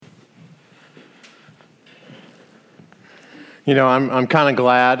I'm kind of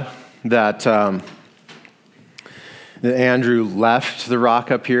glad that Andrew left the rock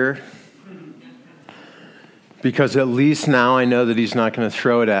up here, because at least now I know that he's not going to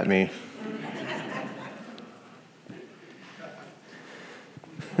throw it at me.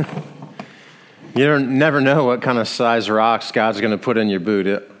 You never know what kind of size rocks God's going to put in your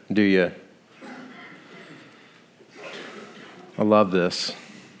boot, do you? I love this.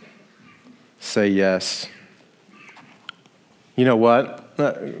 Say yes. You know what?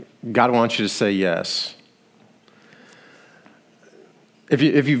 God wants you to say yes. If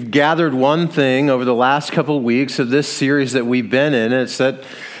you've gathered one thing over the last couple of weeks of this series that we've been in, it's that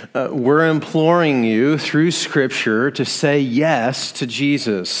we're imploring you through Scripture to say yes to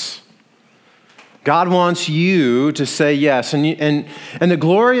Jesus. God wants you to say yes. And the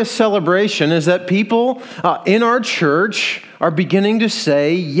glorious celebration is that people in our church are beginning to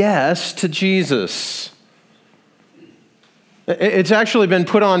say yes to Jesus. It's actually been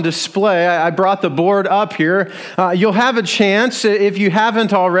put on display. I brought the board up here. You'll have a chance, if you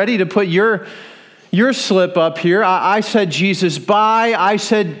haven't already, to put your slip up here. I said Jesus by. I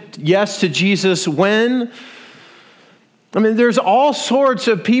said yes to Jesus when. I mean, there's all sorts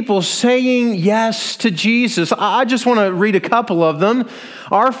of people saying yes to Jesus. I just want to read a couple of them.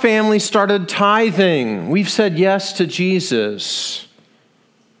 Our family started tithing. We've said yes to Jesus.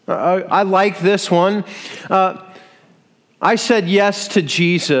 I like this one. I said yes to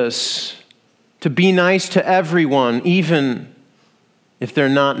Jesus, to be nice to everyone, even if they're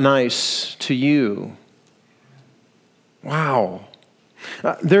not nice to you. Wow.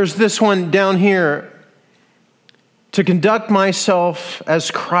 There's this one down here. To conduct myself as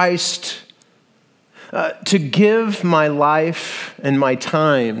Christ, to give my life and my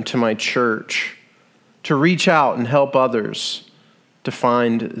time to my church, to reach out and help others to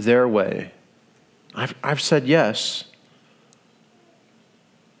find their way. I've said yes.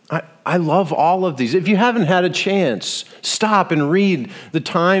 I love all of these. If you haven't had a chance, stop and read the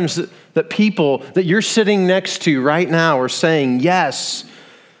times that people that you're sitting next to right now are saying yes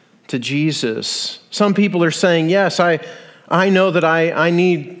to Jesus. Some people are saying, yes, I know that I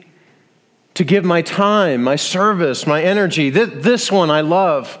need to give my time, my service, my energy. This one I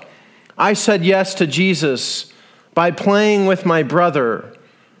love. I said yes to Jesus by playing with my brother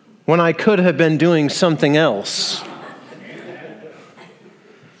when I could have been doing something else.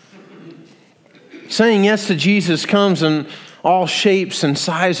 Saying yes to Jesus comes in all shapes and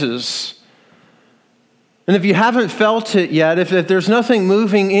sizes. And if you haven't felt it yet, if there's nothing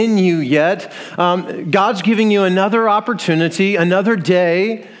moving in you yet, God's giving you another opportunity, another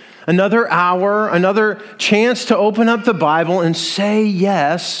day, another hour, another chance to open up the Bible and say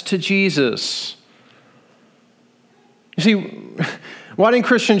yes to Jesus. You see, Whiting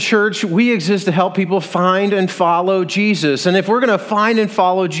Christian Church, we exist to help people find and follow Jesus. And if we're going to find and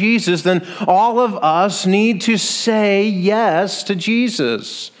follow Jesus, then all of us need to say yes to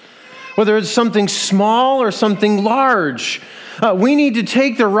Jesus. Whether it's something small or something large, we need to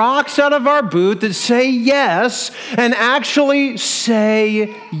take the rocks out of our boot that say yes and actually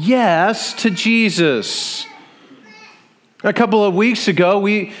say yes to Jesus. A couple of weeks ago,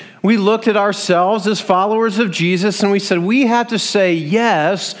 we looked at ourselves as followers of Jesus and we said we have to say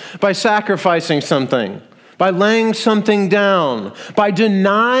yes by sacrificing something, by laying something down, by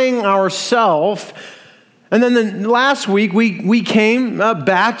denying ourselves. And then last week, we came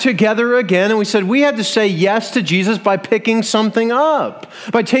back together again and we said we had to say yes to Jesus by picking something up,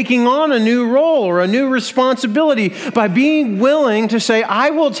 by taking on a new role or a new responsibility, by being willing to say,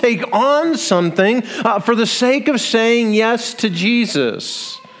 I will take on something for the sake of saying yes to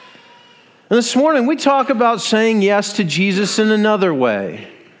Jesus. And this morning, we talk about saying yes to Jesus in another way.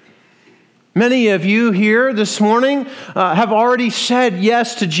 Many of you here this morning have already said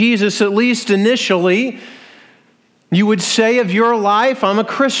yes to Jesus, at least initially. You would say of your life, I'm a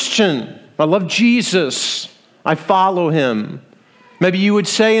Christian. I love Jesus. I follow him. Maybe you would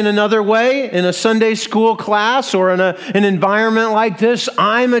say in another way, in a Sunday school class or in an environment like this,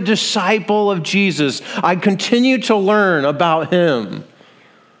 I'm a disciple of Jesus. I continue to learn about him.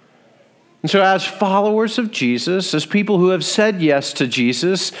 And so as followers of Jesus, as people who have said yes to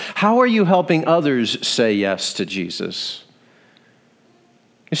Jesus, how are you helping others say yes to Jesus?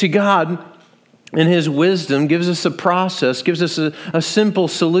 You see, God, in his wisdom, gives us a process, gives us a simple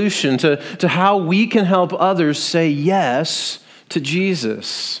solution to how we can help others say yes to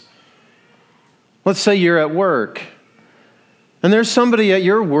Jesus. Let's say you're at work, and there's somebody at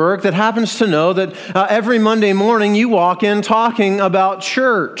your work that happens to know that every Monday morning you walk in talking about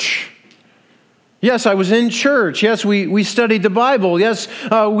church. Yes, I was in church. Yes, we studied the Bible. Yes,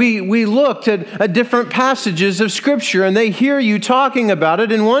 we looked at different passages of Scripture, and they hear you talking about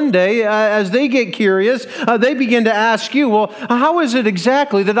it. And one day, as they get curious, they begin to ask you, well, how is it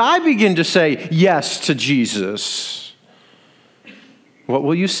exactly that I begin to say yes to Jesus? What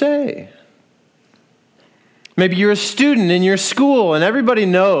will you say? Maybe you're a student in your school, and everybody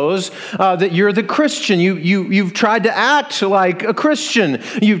knows that you're the Christian. You've tried to act like a Christian.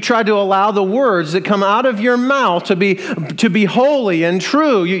 You've tried to allow the words that come out of your mouth to be holy and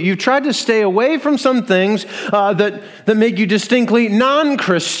true. You've tried to stay away from some things that make you distinctly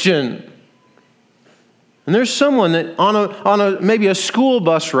non-Christian. And there's someone that on maybe a school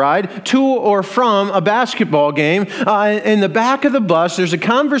bus ride to or from a basketball game, in the back of the bus, there's a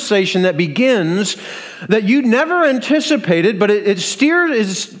conversation that begins that you never anticipated, but it's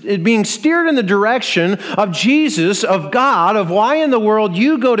being steered in the direction of Jesus, of God, of why in the world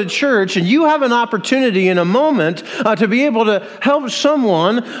you go to church, and you have an opportunity in a moment to be able to help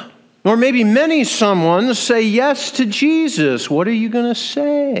someone, or maybe many someone, say yes to Jesus. What are you going to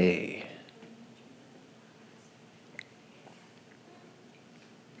say?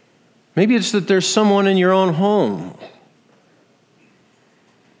 Maybe it's that there's someone in your own home.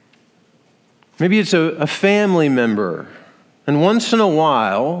 Maybe it's a family member, and once in a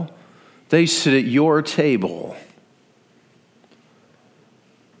while, they sit at your table.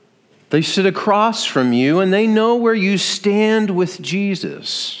 They sit across from you, and they know where you stand with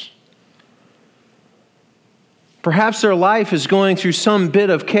Jesus. Perhaps their life is going through some bit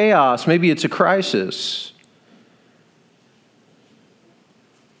of chaos. Maybe it's a crisis.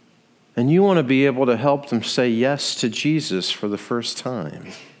 And you want to be able to help them say yes to Jesus for the first time.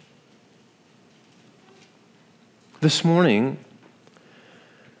 This morning,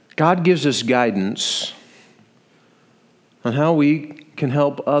 God gives us guidance on how we can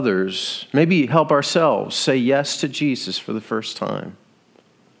help others, maybe help ourselves, say yes to Jesus for the first time.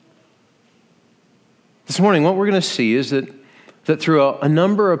 This morning, what we're going to see is that through a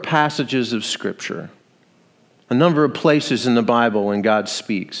number of passages of Scripture, a number of places in the Bible when God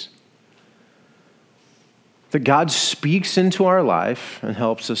speaks, that God speaks into our life and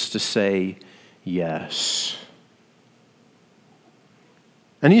helps us to say yes.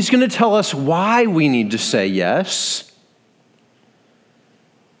 And He's going to tell us why we need to say yes.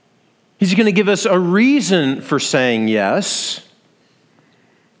 He's going to give us a reason for saying yes.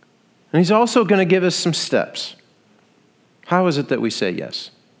 And He's also going to give us some steps. How is it that we say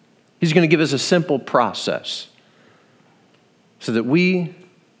yes? He's going to give us a simple process so that we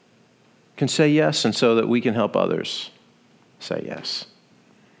can say yes, and so that we can help others say yes.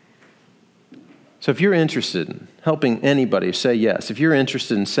 So if you're interested in helping anybody say yes, if you're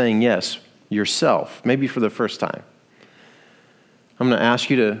interested in saying yes yourself, maybe for the first time, I'm going to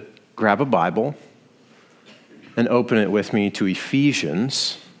ask you to grab a Bible and open it with me to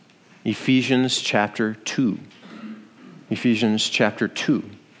Ephesians chapter 2. Ephesians chapter 2.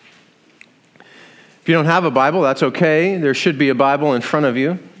 If you don't have a Bible, that's okay. There should be a Bible in front of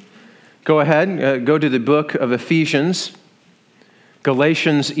you. Go ahead, go to the book of Ephesians,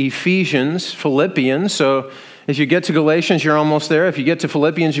 Galatians, Ephesians, Philippians. So if you get to Galatians, you're almost there. If you get to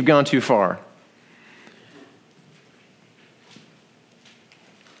Philippians, you've gone too far.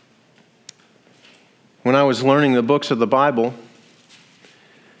 When I was learning the books of the Bible,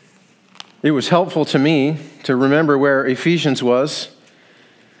 it was helpful to me to remember where Ephesians was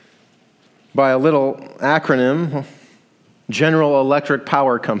by a little acronym, General Electric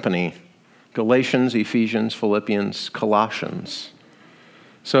Power Company. Galatians, Ephesians, Philippians, Colossians.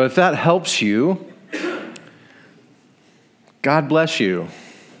 So if that helps you, God bless you.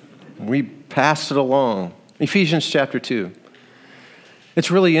 We passed it along. Ephesians chapter 2. It's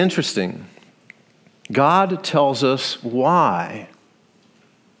really interesting. God tells us why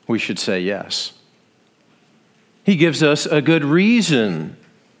we should say yes. He gives us a good reason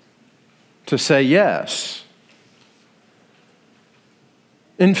to say yes.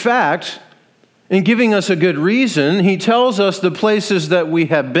 In fact, in giving us a good reason, He tells us the places that we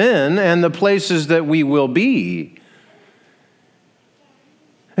have been and the places that we will be.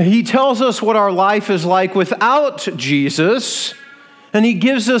 He tells us what our life is like without Jesus, and He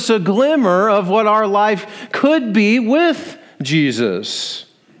gives us a glimmer of what our life could be with Jesus.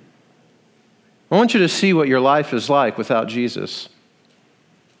 I want you to see what your life is like without Jesus.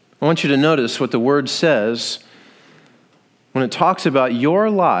 I want you to notice what the Word says when it talks about your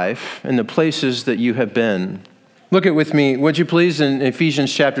life and the places that you have been. Look at with me, would you please, in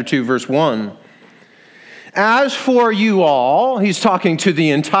Ephesians chapter 2, verse 1. As for you all, he's talking to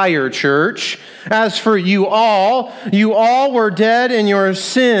the entire church. As for you all were dead in your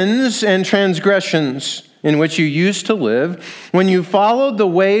sins and transgressions, in which you used to live, when you followed the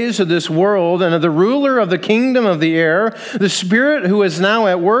ways of this world and of the ruler of the kingdom of the air, the spirit who is now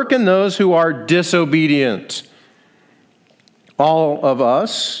at work in those who are disobedient. All of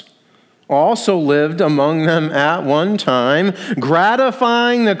us also lived among them at one time,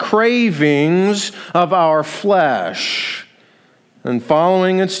 gratifying the cravings of our flesh and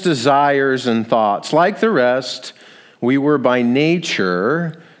following its desires and thoughts. Like the rest, we were by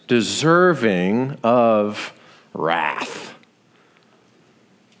nature deserving of wrath.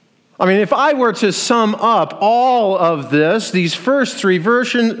 I mean, if I were to sum up all of this, these first three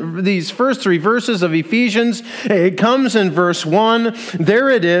verses of Ephesians, it comes in verse 1. There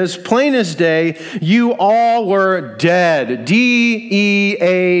it is, plain as day. You all were dead. D-E-A-D.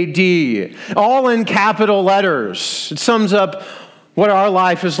 All in capital letters. It sums up what our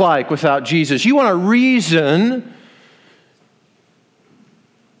life is like without Jesus. You want a reason?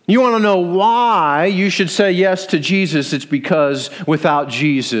 You want to know why you should say yes to Jesus? It's because without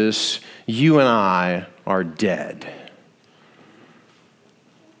Jesus, you and I are dead.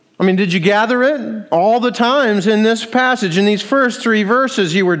 I mean, did you gather it? All the times in this passage, in these first three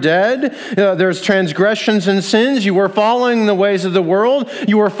verses, you were dead. There's transgressions and sins. You were following the ways of the world.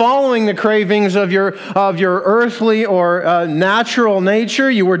 You were following the cravings of your earthly or natural nature.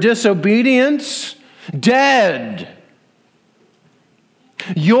 You were disobedient. Dead.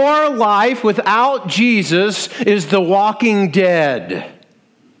 Your life without Jesus is the walking dead.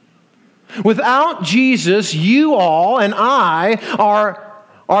 Without Jesus, you all and I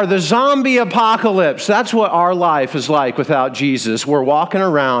are the zombie apocalypse. That's what our life is like without Jesus. We're walking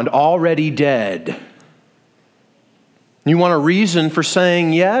around already dead. You want a reason for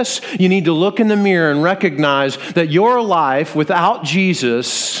saying yes? You need to look in the mirror and recognize that your life without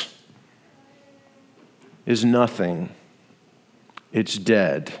Jesus is nothing. It's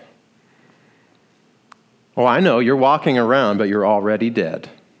dead. Oh, I know, you're walking around, but you're already dead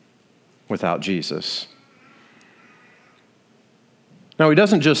without Jesus. Now, he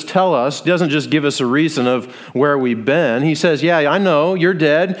doesn't just tell us, he doesn't just give us a reason of where we've been. He says, yeah, I know, you're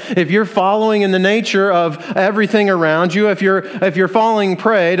dead. If you're following in the nature of everything around you, if you're falling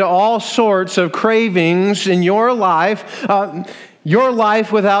prey to all sorts of cravings in your life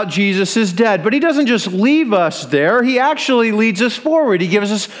without Jesus is dead. But he doesn't just leave us there. He actually leads us forward. He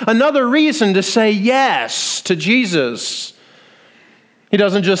gives us another reason to say yes to Jesus. He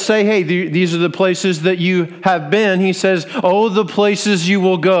doesn't just say, hey, these are the places that you have been. He says, oh, the places you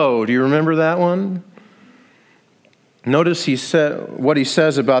will go. Do you remember that one? Notice what he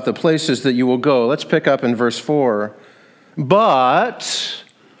says about the places that you will go. Let's pick up in verse 4. But,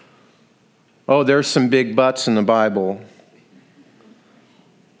 there's some big buts in the Bible.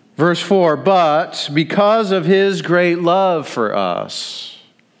 Verse 4, but because of his great love for us.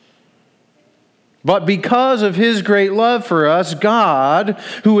 But because of his great love for us, God,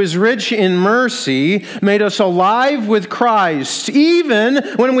 who is rich in mercy, made us alive with Christ, even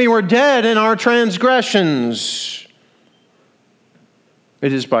when we were dead in our transgressions.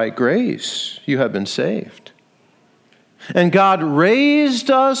 It is by grace you have been saved. And God raised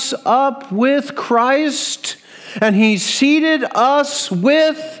us up with Christ, and he seated us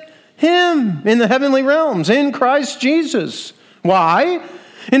with him in the heavenly realms, in Christ Jesus. Why?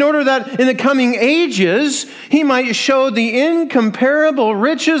 In order that in the coming ages, he might show the incomparable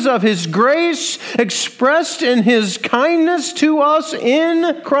riches of his grace expressed in his kindness to us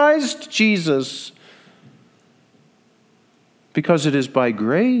in Christ Jesus. Because it is by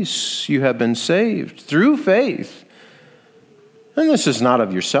grace you have been saved through faith. And this is not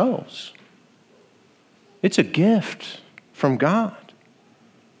of yourselves. It's a gift from God.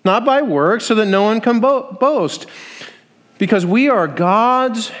 Not by works, so that no one can boast. Because we are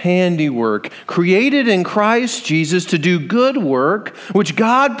God's handiwork, created in Christ Jesus to do good work, which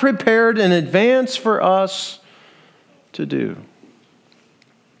God prepared in advance for us to do.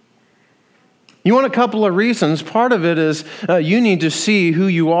 You want a couple of reasons. Part of it is you need to see who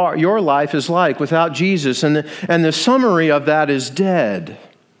you are, your life is like without Jesus. And the summary of that is dead.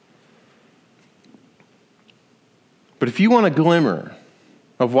 But if you want a glimmer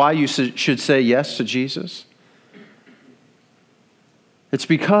of why you should say yes to Jesus, it's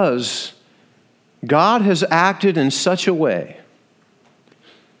because God has acted in such a way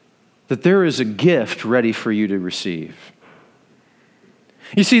that there is a gift ready for you to receive.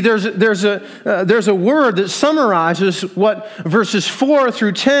 You see, there's a word that summarizes what verses 4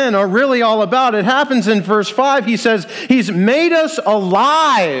 through 10 are really all about. It happens in verse 5. He says, he's made us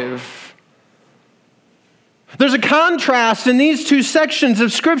alive There's a contrast in these two sections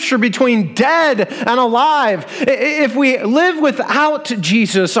of Scripture between dead and alive. If we live without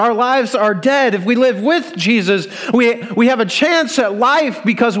Jesus, our lives are dead. If we live with Jesus, we have a chance at life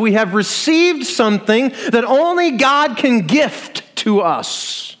because we have received something that only God can gift to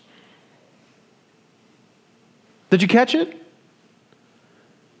us. Did you catch it?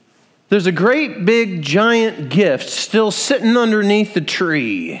 There's a great big giant gift still sitting underneath the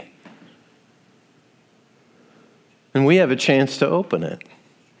tree. And we have a chance to open it.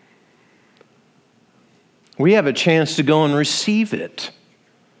 We have a chance to go and receive it.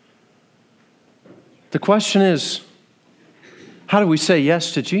 The question is, how do we say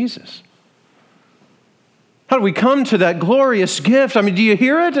yes to Jesus? How do we come to that glorious gift? I mean, do you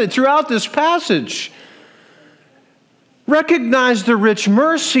hear it throughout this passage? Recognize the rich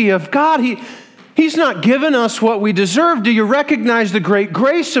mercy of God. He's not given us what we deserve. Do you recognize the great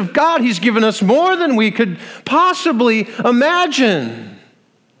grace of God? He's given us more than we could possibly imagine.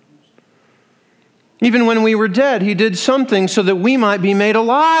 Even when we were dead, He did something so that we might be made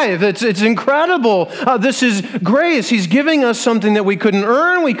alive. It's incredible. This is grace. He's giving us something that we couldn't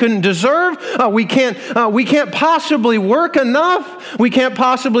earn, we couldn't deserve. We can't possibly work enough. We can't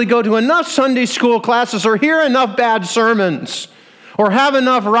possibly go to enough Sunday school classes or hear enough bad sermons or have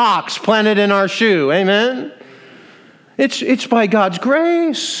enough rocks planted in our shoe. Amen? It's by God's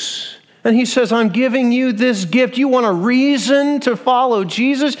grace. And He says, I'm giving you this gift. You want a reason to follow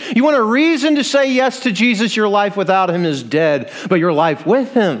Jesus? You want a reason to say yes to Jesus? Your life without Him is dead, but your life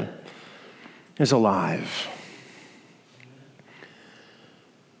with Him is alive.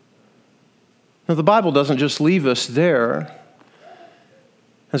 Now, the Bible doesn't just leave us there.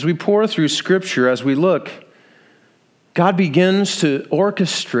 As we pour through Scripture, as we look, God begins to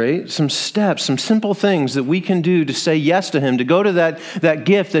orchestrate some steps, some simple things that we can do to say yes to Him, to go to that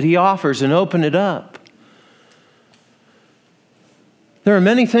gift that He offers and open it up. There are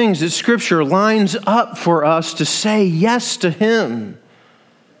many things that Scripture lines up for us to say yes to Him.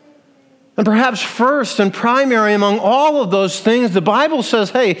 And perhaps first and primary among all of those things, the Bible says,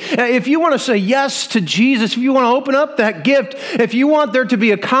 hey, if you want to say yes to Jesus, if you want to open up that gift, if you want there to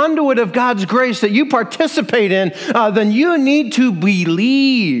be a conduit of God's grace that you participate in, then you need to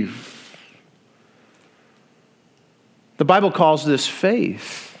believe. The Bible calls this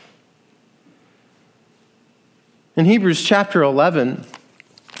faith. In Hebrews chapter 11,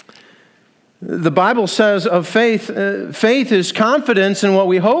 the Bible says of faith, faith is confidence in what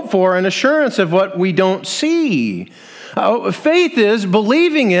we hope for and assurance of what we don't see. Faith is,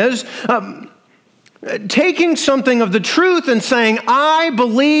 believing is, taking something of the truth and saying, I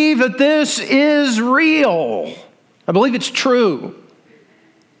believe that this is real. I believe it's true.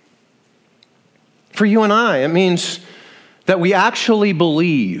 For you and I, it means that we actually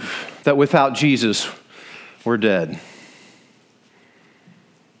believe that without Jesus, we're dead.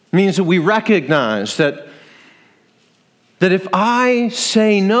 It means that we recognize that if I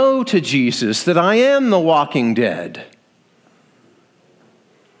say no to Jesus, that I am the walking dead.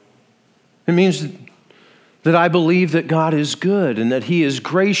 It means that I believe that God is good and that He is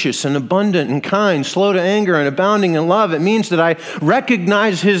gracious and abundant and kind, slow to anger and abounding in love. It means that I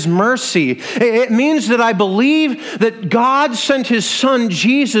recognize His mercy. It means that I believe that God sent His Son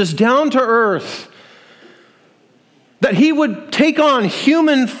Jesus down to earth, that He would take on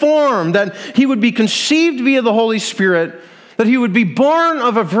human form, that He would be conceived via the Holy Spirit, that He would be born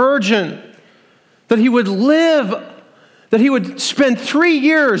of a virgin, that He would live, that He would spend 3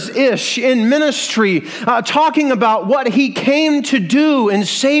 years-ish in ministry talking about what He came to do in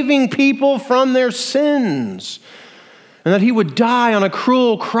saving people from their sins. And that He would die on a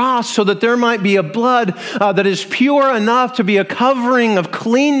cruel cross so that there might be a blood that is pure enough to be a covering of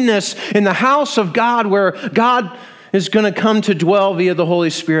cleanness in the house of God, where God is going to come to dwell via the Holy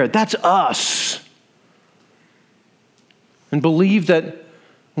Spirit. That's us. And believe that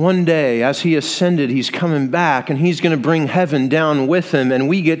one day, as He ascended, He's coming back and He's going to bring heaven down with Him, and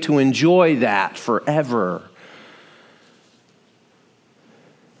we get to enjoy that forever.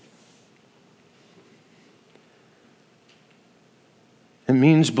 It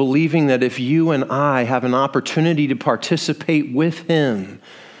means believing that if you and I have an opportunity to participate with Him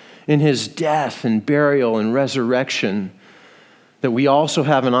in His death and burial and resurrection, that we also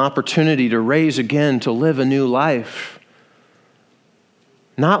have an opportunity to raise again, to live a new life.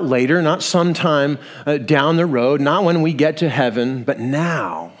 Not later, not sometime down the road, not when we get to heaven, but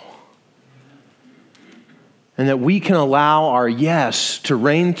now. And that we can allow our yes to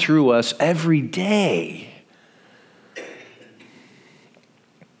reign through us every day.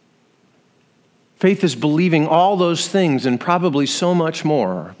 Faith is believing all those things and probably so much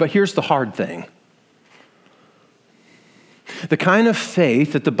more. But here's the hard thing. the kind of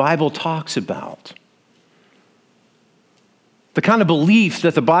faith that the Bible talks about. The kind of belief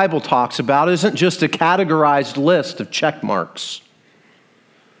that the Bible talks about isn't just a categorized list of check marks.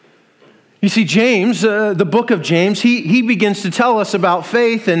 You see, James, the book of James, he begins to tell us about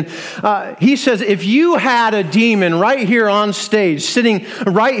faith, and he says, if you had a demon right here on stage, sitting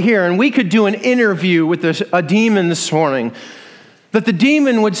right here, and we could do an interview with a demon this morning, that the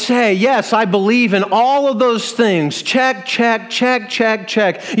demon would say, yes, I believe in all of those things. Check, check, check, check,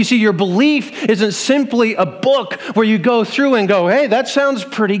 check. You see, your belief isn't simply a book where you go through and go, hey, that sounds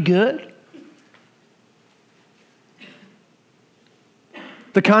pretty good.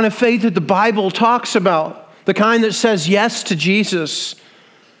 The kind of faith that the Bible talks about, the kind that says yes to Jesus,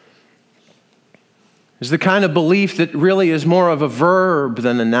 is the kind of belief that really is more of a verb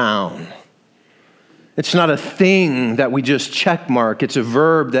than a noun. It's not a thing that we just check mark. It's a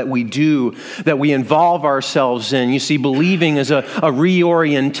verb that we do, that we involve ourselves in. You see, believing is a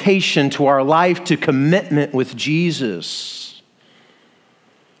reorientation to our life, to commitment with Jesus.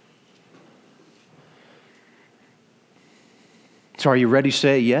 So are you ready to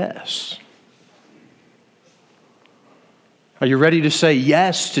say yes? Are you ready to say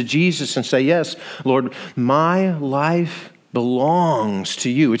yes to Jesus and say, yes, Lord, my life belongs to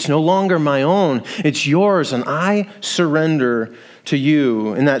you. It's no longer my own. It's yours, and I surrender to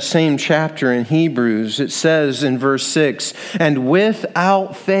you. In that same chapter in Hebrews, it says in verse 6, and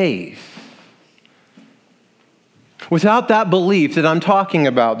without faith, without that belief that I'm talking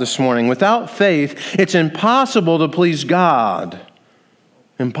about this morning, without faith, it's impossible to please God.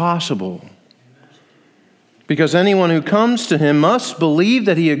 Impossible. Because anyone who comes to him must believe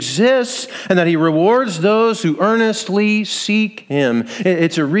that he exists and that he rewards those who earnestly seek him.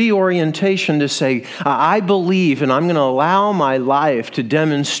 It's a reorientation to say, I believe and I'm going to allow my life to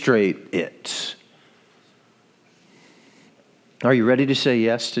demonstrate it. Are you ready to say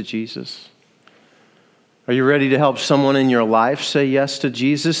yes to Jesus? Are you ready to help someone in your life say yes to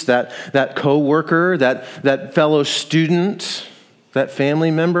Jesus? That coworker, that fellow student, that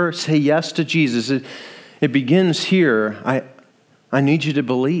family member, say yes to Jesus. It begins here. I need you to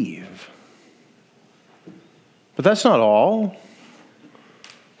believe. But that's not all.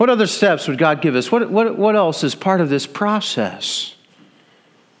 What other steps would God give us? What else is part of this process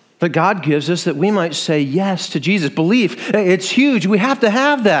that God gives us that we might say yes to Jesus? Belief, it's huge. We have to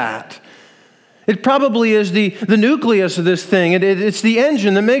have that. It probably is the nucleus of this thing. It's the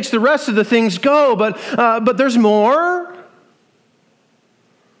engine that makes the rest of the things go. But there's more.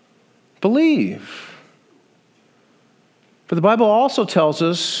 Believe. But the Bible also tells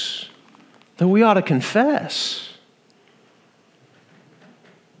us that we ought to confess.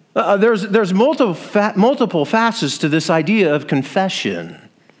 There's multiple facets to this idea of confession.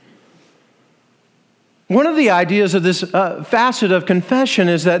 One of the ideas of this facet of confession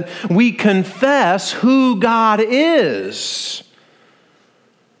is that we confess who God is.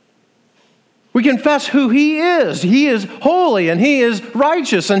 We confess who He is. He is holy, and He is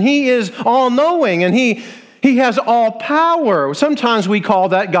righteous, and He is all-knowing, and He has all power. Sometimes we call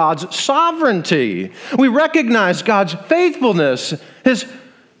that God's sovereignty. We recognize God's faithfulness,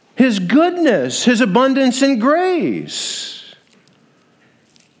 His goodness, His abundance in grace.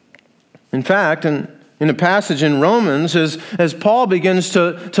 In fact, in a passage in Romans, as Paul begins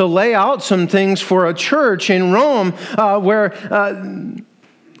to lay out some things for a church in Rome where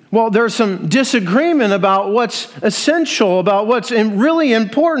there's some disagreement about what's essential, about what's really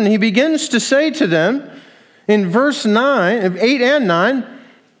important. He begins to say to them, in verse 8 and 9,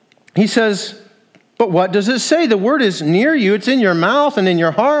 he says, but what does it say? The word is near you. It's in your mouth and in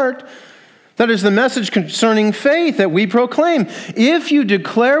your heart. That is the message concerning faith that we proclaim. If you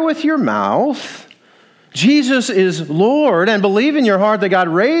declare with your mouth, Jesus is Lord, and believe in your heart that God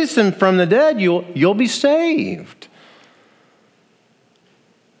raised Him from the dead, you'll be saved.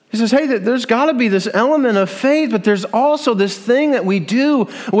 He says, hey, there's got to be this element of faith, but there's also this thing that we do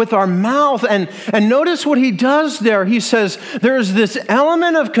with our mouth. And notice what he does there. He says, there's this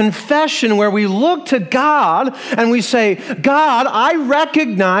element of confession where we look to God and we say, God, I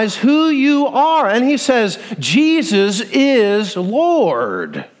recognize who you are. And he says, Jesus is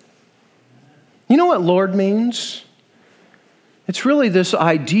Lord. You know what Lord means? It's really this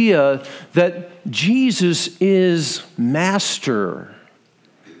idea that Jesus is master.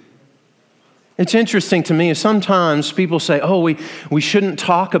 It's interesting to me, sometimes people say, we shouldn't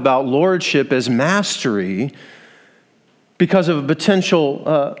talk about lordship as mastery because of a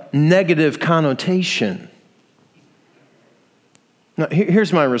potential negative connotation. Now,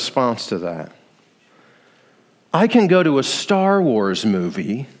 here's my response to that. I can go to a Star Wars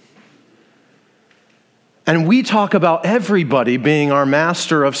movie And we talk about everybody being our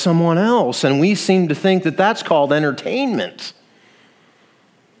master of someone else, and we seem to think that that's called entertainment.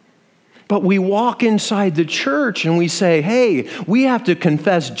 But we walk inside the church and we say, hey, we have to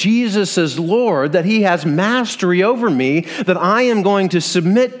confess Jesus as Lord, that he has mastery over me, that I am going to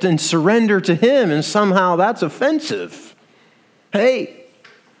submit and surrender to him, and somehow that's offensive. Hey,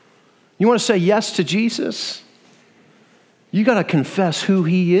 you want to say yes to Jesus? You got to confess who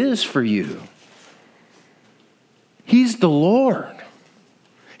he is for you. He's the Lord.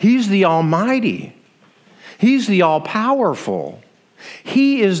 He's the Almighty. He's the all-powerful.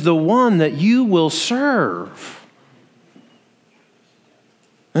 He is the one that you will serve.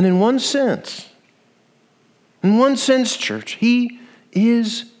 And in one sense, church, he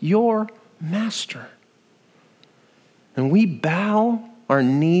is your master. And we bow our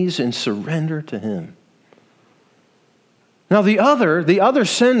knees and surrender to him. Now, the other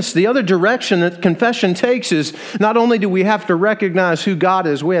sense, the other direction that confession takes is not only do we have to recognize who God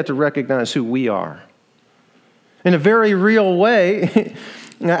is, we have to recognize who we are. In a very real way,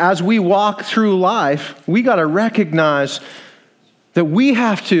 as we walk through life, we got to recognize that we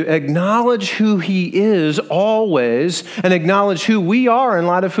have to acknowledge who he is always and acknowledge who we are in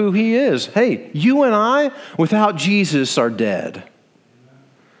light of who he is. Hey, you and I, without Jesus, are dead.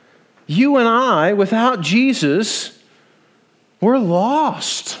 You and I, without Jesus, we're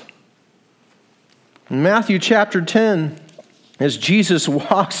lost. In Matthew chapter 10, as Jesus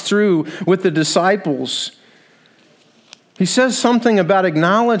walks through with the disciples, he says something about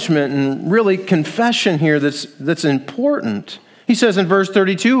acknowledgement and really confession here that's important. He says in verse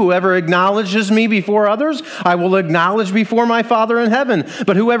 32, whoever acknowledges me before others, I will acknowledge before my Father in heaven.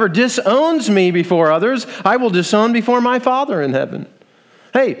 But whoever disowns me before others, I will disown before my Father in heaven.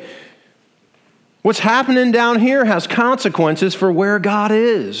 Hey, what's happening down here has consequences for where God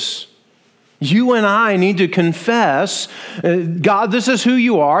is. You and I need to confess, God, this is who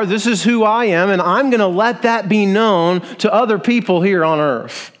you are, this is who I am, and I'm going to let that be known to other people here on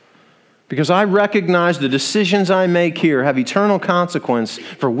earth. Because I recognize the decisions I make here have eternal consequence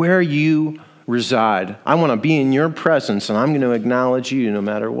for where you reside. I want to be in your presence, and I'm going to acknowledge you no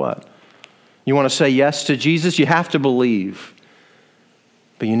matter what. You want to say yes to Jesus? You have to believe.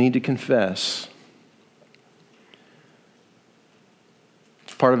 But you need to confess.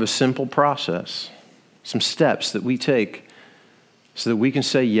 Part of a simple process, some steps that we take so that we can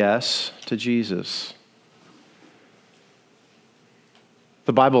say yes to Jesus.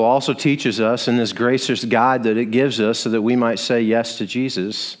 The Bible also teaches us in this gracious guide that it gives us so that we might say yes to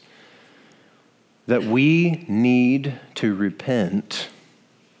Jesus, that we need to repent.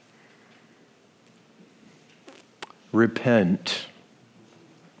 Repent.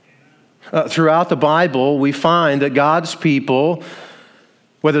 Throughout the Bible, we find that God's people,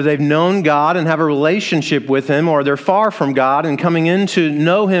 whether they've known God and have a relationship with him, or they're far from God and coming in to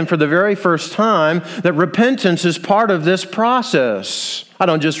know him for the very first time, that repentance is part of this process. I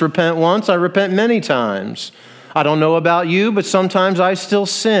don't just repent once, I repent many times. I don't know about you, but sometimes I still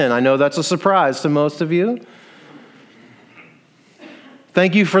sin. I know that's a surprise to most of you.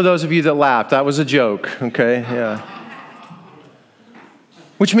 Thank you for those of you that laughed. That was a joke, okay? Yeah.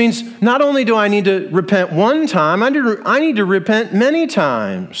 Which means not only do I need to repent one time, I need to repent many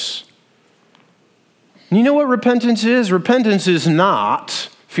times. And you know what repentance is? Repentance is not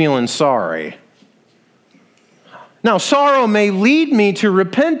feeling sorry. Now, sorrow may lead me to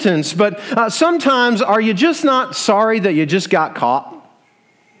repentance, but sometimes are you just not sorry that you just got caught?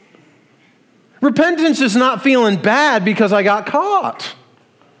 Repentance is not feeling bad because I got caught.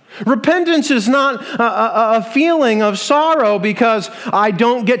 Repentance is not a feeling of sorrow because I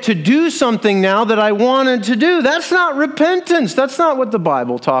don't get to do something now that I wanted to do. That's not repentance. That's not what the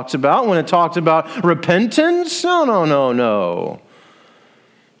Bible talks about when it talks about repentance. No.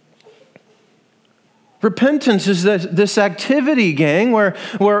 Repentance is this activity, gang, where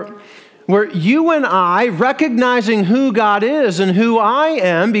you and I, recognizing who God is and who I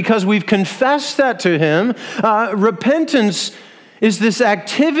am because we've confessed that to him, repentance is this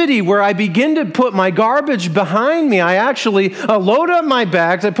activity where I begin to put my garbage behind me. I actually load up my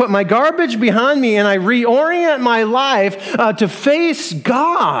bags, I put my garbage behind me, and I reorient my life to face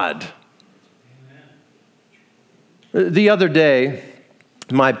God. Amen. The other day,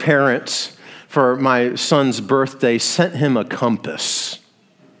 my parents, for my son's birthday, sent him a compass.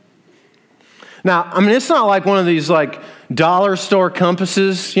 Now, it's not like one of these dollar store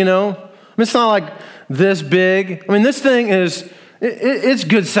compasses, it's not like this big. This thing is... It's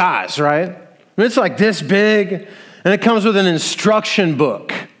good size, right? It's like this big, and it comes with an instruction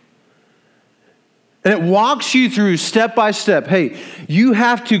book. And it walks you through step by step. Hey, you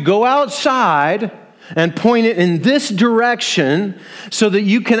have to go outside and point it in this direction so that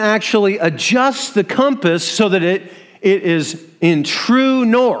you can actually adjust the compass so that it is in true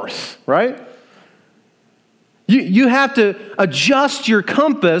north, right? You have to adjust your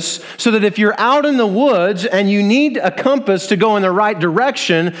compass so that if you're out in the woods and you need a compass to go in the right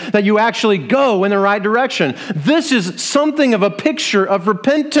direction, that you actually go in the right direction. This is something of a picture of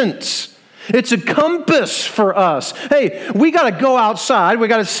repentance. It's a compass for us. Hey, we got to go outside. We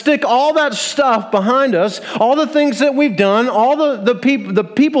got to stick all that stuff behind us, all the things that we've done, all the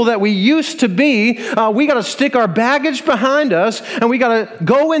people that we used to be. We got to stick our baggage behind us, and we got to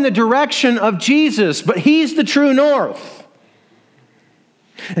go in the direction of Jesus. But He's the true north.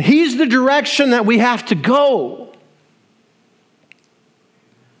 He's the direction that we have to go.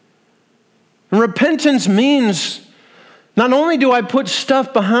 And repentance means not only do I put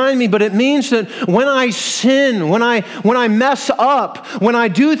stuff behind me, but it means that when I sin, when I mess up, when I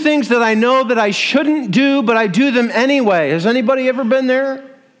do things that I know that I shouldn't do, but I do them anyway. Has anybody ever been there?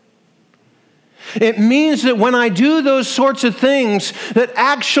 It means that when I do those sorts of things, that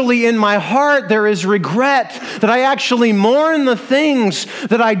actually in my heart there is regret, that I actually mourn the things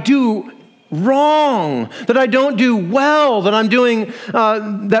that I do wrong, that I don't do well, that I'm doing,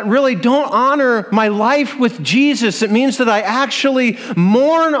 that really don't honor my life with Jesus. It means that I actually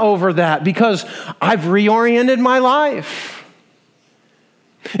mourn over that because I've reoriented my life.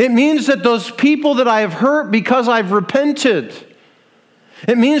 It means that those people that I have hurt because I've repented.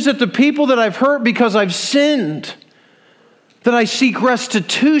 It means that the people that I've hurt because I've sinned, that I seek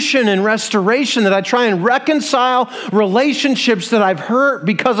restitution and restoration, that I try and reconcile relationships that I've hurt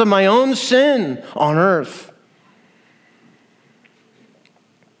because of my own sin on earth.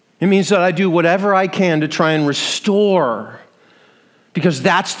 It means that I do whatever I can to try and restore, because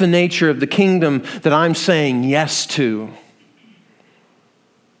that's the nature of the kingdom that I'm saying yes to.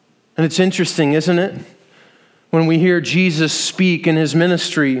 And it's interesting, isn't it? When we hear Jesus speak in His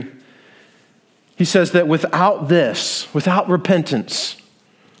ministry, He says that without this, without repentance,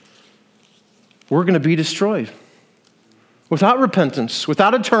 we're going to be destroyed. Without repentance,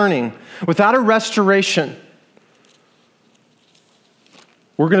 without a turning, without a restoration,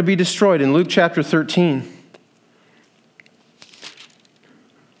 we're going to be destroyed. In Luke chapter 13,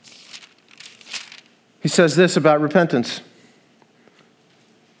 He says this about repentance.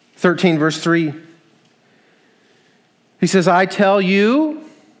 13 verse 3. He says, I tell you,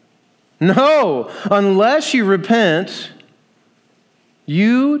 no, unless you repent,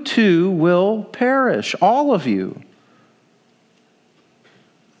 you too will perish, all of you.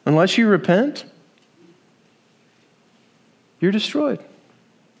 Unless you repent, you're destroyed.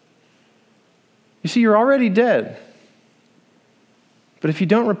 You see, you're already dead. But if you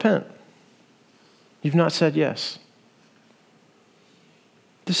don't repent, you've not said yes.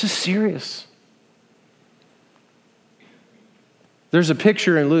 This is serious. There's a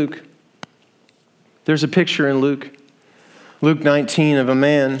picture in Luke. Luke 19, of a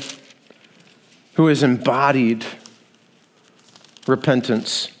man who has embodied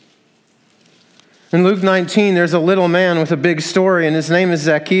repentance. In Luke 19, there's a little man with a big story, and his name is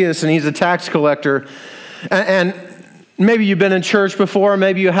Zacchaeus, and he's a tax collector. And maybe you've been in church before,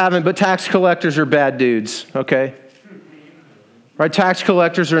 maybe you haven't, but tax collectors are bad dudes, okay? Right? Tax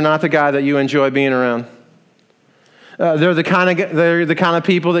collectors are not the guy that you enjoy being around. They're the kind of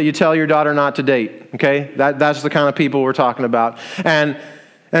people that you tell your daughter not to date, okay? That's the kind of people we're talking about. And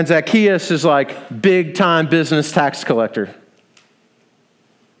Zacchaeus is like big-time business tax collector.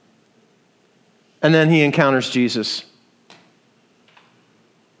 And then he encounters Jesus.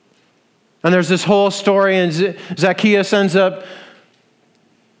 And there's this whole story, and Zacchaeus ends up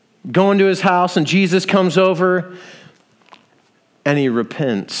going to his house, and Jesus comes over, and he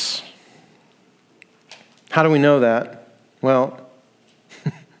repents. How do we know that? Well,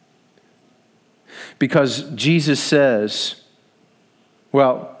 because Jesus says,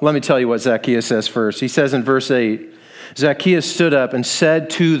 well, let me tell you what Zacchaeus says first. He says in verse 8, Zacchaeus stood up and said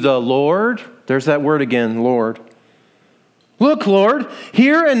to the Lord, there's that word again, Lord. Look, Lord,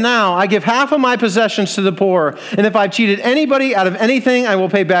 here and now I give half of my possessions to the poor, and if I've cheated anybody out of anything, I will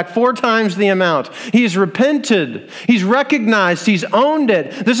pay back 4 times the amount. He's repented. He's recognized. He's owned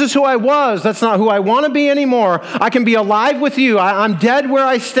it. This is who I was. That's not who I want to be anymore. I can be alive with you. I'm dead where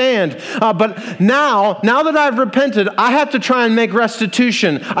I stand. But now that I've repented, I have to try and make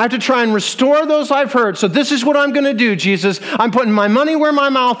restitution. I have to try and restore those I've hurt. So this is what I'm going to do, Jesus. I'm putting my money where my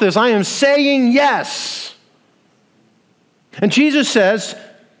mouth is. I am saying yes. And Jesus says,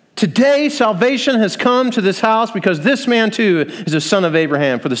 today salvation has come to this house because this man too is a son of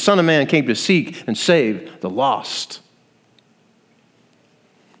Abraham. For the Son of Man came to seek and save the lost.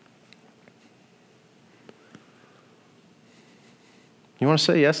 You want to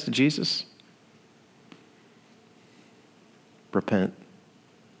say yes to Jesus? Repent.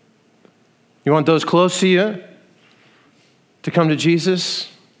 You want those close to you to come to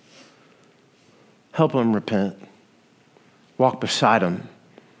Jesus? Help them repent. Walk beside them.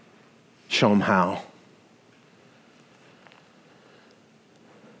 Show them how.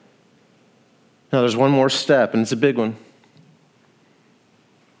 Now there's one more step, and it's a big one.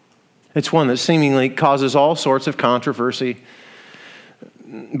 It's one that seemingly causes all sorts of controversy.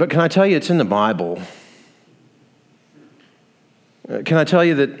 But can I tell you, it's in the Bible. Can I tell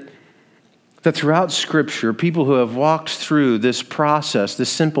you that throughout Scripture, people who have walked through this process, this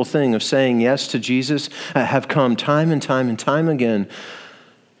simple thing of saying yes to Jesus, have come time and time and time again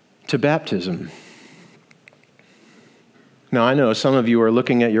to baptism. Now, I know some of you are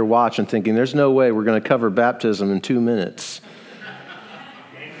looking at your watch and thinking, there's no way we're going to cover baptism in 2 minutes.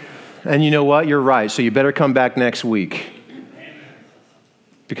 And you know what? You're right. So you better come back next week.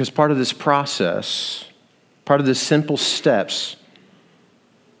 Because part of this process, part of the simple steps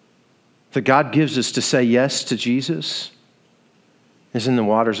that God gives us to say yes to Jesus is in the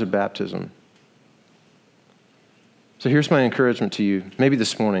waters of baptism. So here's my encouragement to you. Maybe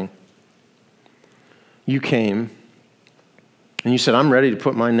this morning, you came and you said, I'm ready to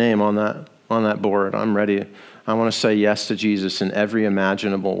put my name on that board. I'm ready. I want to say yes to Jesus in every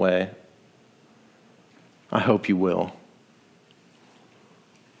imaginable way. I hope you will.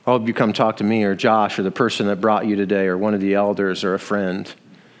 I hope you come talk to me or Josh or the person that brought you today or one of the elders or a friend.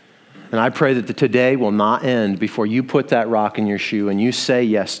 And I pray that today will not end before you put that rock in your shoe and you say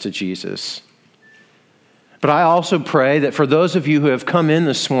yes to Jesus. But I also pray that for those of you who have come in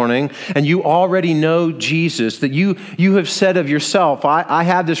this morning and you already know Jesus, that you have said of yourself, I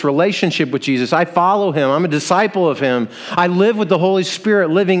have this relationship with Jesus. I follow him. I'm a disciple of him. I live with the Holy Spirit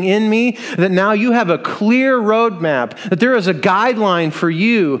living in me, that now you have a clear roadmap, that there is a guideline for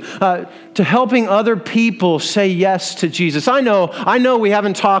you to helping other people say yes to Jesus. I know we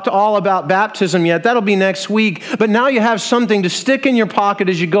haven't talked all about baptism yet. That'll be next week. But now you have something to stick in your pocket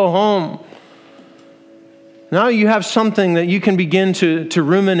as you go home. Now you have something that you can begin to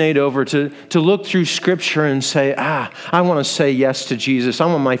ruminate over, to look through Scripture and say, I want to say yes to Jesus. I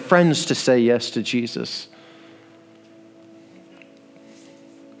want my friends to say yes to Jesus.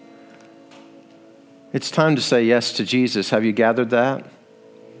 It's time to say yes to Jesus. Have you gathered that?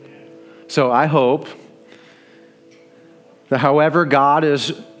 So I hope that however God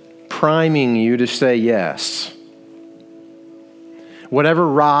is priming you to say yes, whatever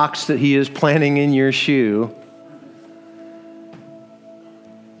rocks that he is planting in your shoe,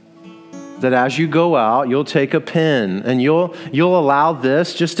 that as you go out, you'll take a pen and you'll allow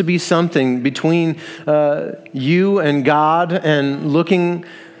this just to be something between you and God, and looking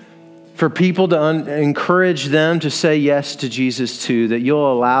for people to encourage them to say yes to Jesus too, that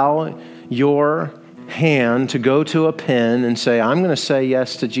you'll allow your hand to go to a pen and say, I'm going to say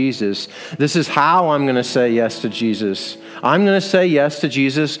yes to Jesus. This is how I'm going to say yes to Jesus. I'm going to say yes to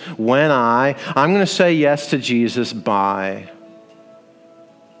Jesus I'm going to say yes to Jesus by.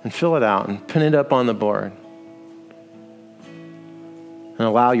 And fill it out and pin it up on the board. And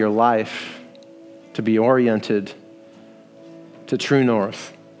allow your life to be oriented to true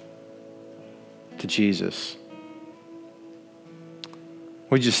north, to Jesus.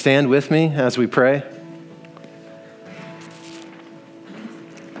 Would you stand with me as we pray?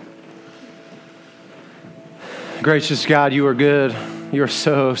 Gracious God, you are good. You are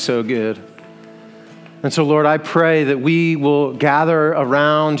so, so good. And so, Lord, I pray that we will gather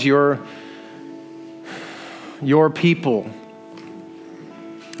around your people.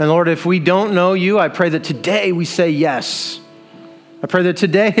 And Lord, if we don't know you, I pray that today we say yes. I pray that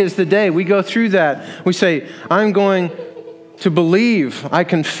today is the day we go through that. We say, I'm going to believe, I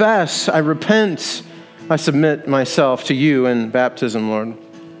confess, I repent, I submit myself to you in baptism, Lord.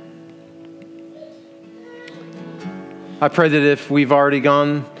 I pray that if we've already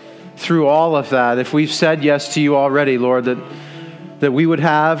gone through all of that, if we've said yes to you already, Lord, that we would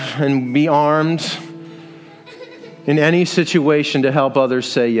have and be armed in any situation to help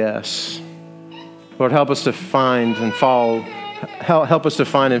others say yes. Lord, help us to find and follow. Help us to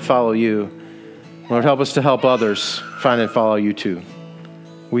find and follow you. Lord, help us to help others find and follow you too.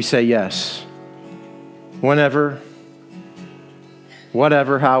 We say yes. Whenever,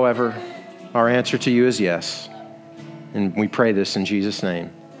 whatever, however, our answer to you is yes. And we pray this in Jesus'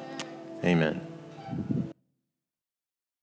 name. Amen.